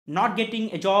not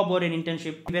getting a job or an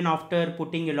internship even after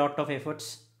putting a lot of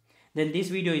efforts, then this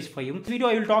video is for you. This video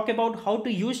I will talk about how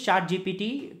to use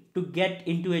ChatGPT to get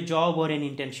into a job or an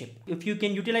internship. If you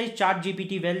can utilize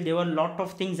ChatGPT well, there are a lot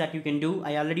of things that you can do.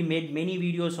 I already made many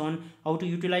videos on how to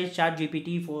utilize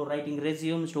ChatGPT for writing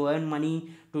resumes, to earn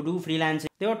money, to do freelancing.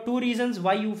 There are two reasons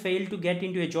why you fail to get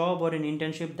into a job or an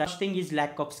internship. The first thing is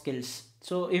lack of skills.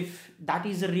 So if that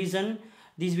is the reason,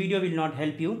 this video will not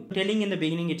help you. Telling in the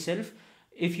beginning itself,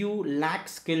 if you lack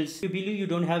skills, if you believe you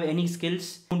don't have any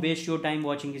skills, don't waste your time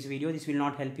watching this video. This will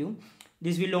not help you.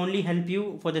 This will only help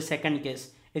you for the second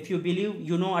case. If you believe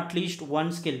you know at least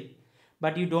one skill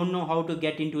but you don't know how to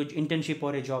get into an internship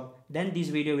or a job, then this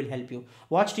video will help you.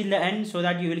 Watch till the end so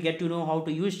that you will get to know how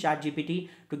to use ChatGPT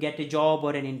to get a job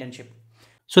or an internship.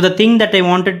 So the thing that I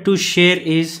wanted to share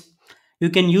is you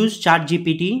can use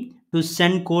ChatGPT to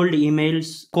send cold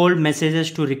emails, cold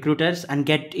messages to recruiters and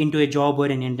get into a job or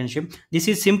an internship. This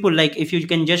is simple. Like if you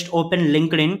can just open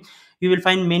LinkedIn, you will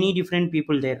find many different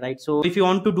people there, right? So if you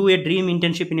want to do a dream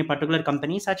internship in a particular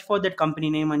company, search for that company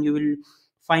name and you will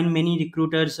find many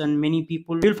recruiters and many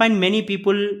people. You'll find many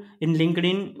people in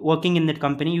LinkedIn working in that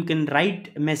company. You can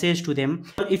write a message to them.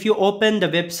 If you open the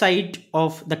website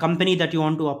of the company that you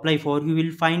want to apply for, you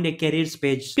will find a careers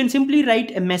page. You can simply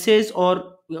write a message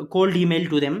or a cold email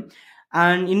to them.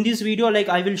 And in this video, like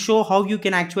I will show how you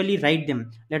can actually write them.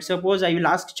 Let's suppose I will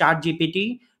ask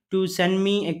ChatGPT to send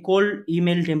me a cold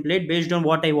email template based on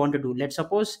what I want to do. Let's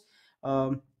suppose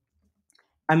um,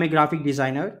 I'm a graphic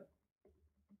designer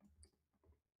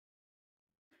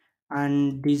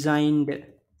and designed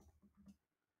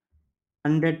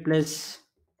 100 plus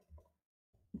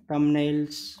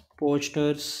thumbnails,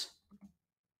 posters,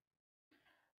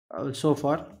 so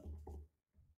far.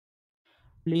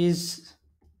 Please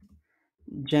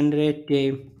generate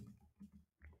a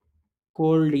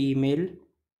cold email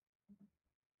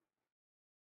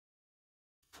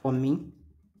for me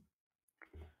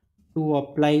to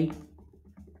apply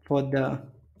for the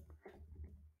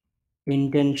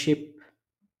internship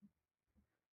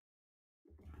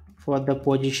for the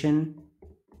position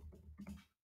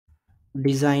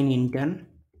design intern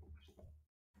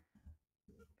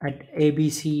at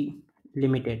ABC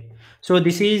Limited. So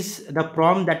this is the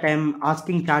prompt that I'm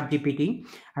asking ChatGPT,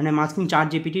 and I'm asking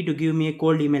ChatGPT to give me a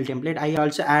cold email template. I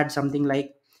also add something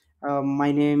like,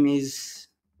 my name is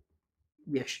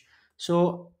Yes.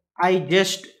 So I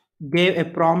just gave a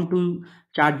prompt to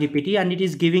ChatGPT and it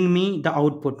is giving me the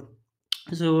output.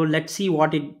 So let's see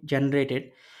what it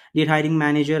generated. Dear hiring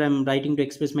manager, I'm writing to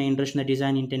express my interest in the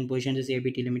design intent positions as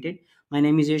ABT Limited. My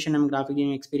name is Yash and I'm graphic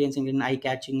design experiencing in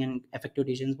eye-catching and effective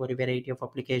designs for a variety of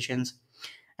applications.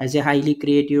 As a highly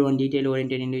creative and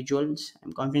detail-oriented individuals,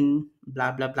 I'm confident,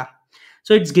 blah blah blah.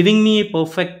 So it's giving me a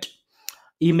perfect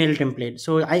email template.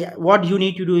 So I what you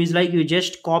need to do is like you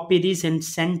just copy this and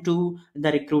send to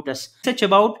the recruiters. Search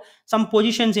about some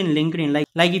positions in LinkedIn,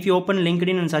 like if you open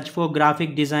LinkedIn and search for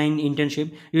graphic design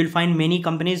internship, you will find many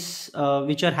companies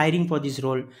which are hiring for this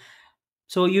role.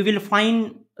 So you will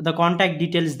find the contact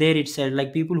details there itself,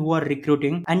 like people who are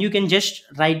recruiting, and you can just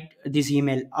write this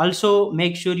email. Also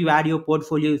make sure you add your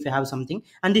portfolio if you have something.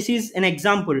 And this is an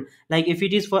example. Like if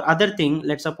it is for other thing,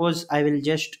 let's suppose I will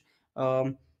just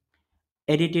um,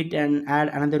 edit it and add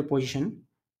another position.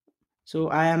 So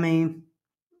I am a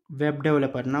web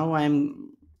developer. Now I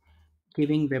am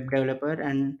giving web developer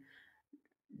and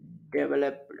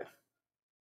developed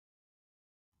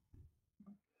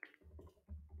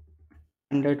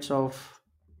hundreds of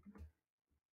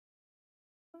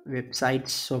websites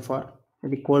so far.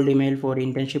 The cold email for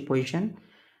internship position,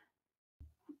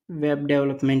 web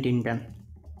development intern.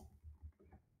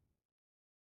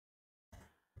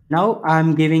 Now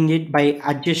I'm giving it by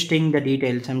adjusting the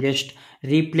details. I'm just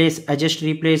replace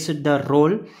the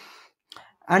role,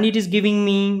 and it is giving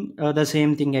me the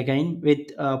same thing again with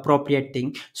appropriate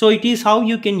thing. So it is how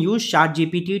you can use chat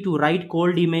gpt to write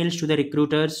cold emails to the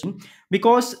recruiters.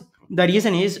 Because the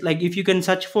reason is, like if you can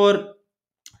search for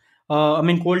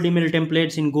cold email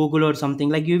templates in Google or something,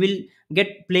 like you will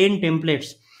get plain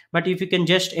templates. But if you can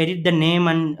just edit the name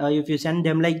and if you send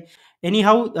them, like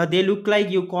anyhow they look like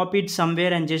you copied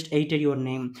somewhere and just edited your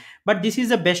name. But this is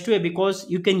the best way because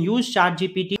you can use chat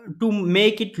gpt to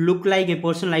make it look like a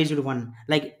personalized one,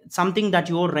 like something that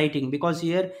you're writing. Because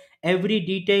here every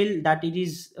detail that it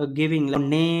is giving, like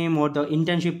name or the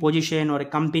internship position or a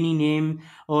company name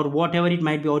or whatever it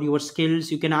might be, or your skills,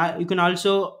 you can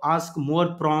also ask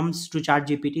more prompts to chat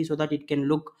gpt so that it can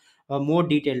look more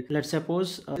detailed. Let's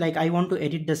suppose like I want to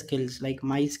edit the skills, like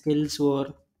my skills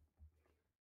were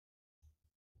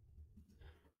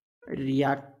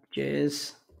React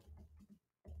JS,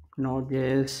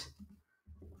 Node.js,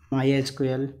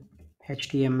 MySQL,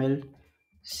 HTML,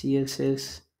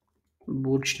 CSS,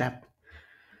 Bootstrap.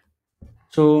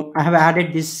 So I have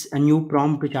added this a new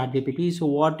prompt to ChatGPT. So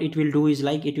what it will do is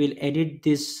like it will edit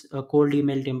this cold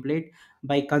email template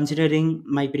by considering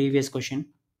my previous question.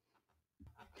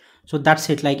 So that's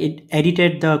it, like it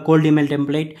edited the cold email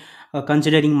template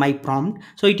considering my prompt.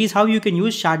 So it is how you can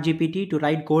use ChatGPT to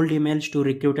write cold emails to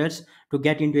recruiters to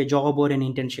get into a job or an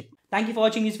internship. Thank you for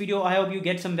watching this video. I hope you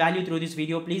get some value through this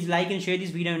video. Please like and share this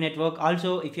video on network.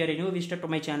 Also, if you are a new visitor to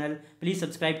my channel, please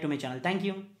subscribe to my channel. Thank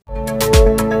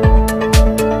you.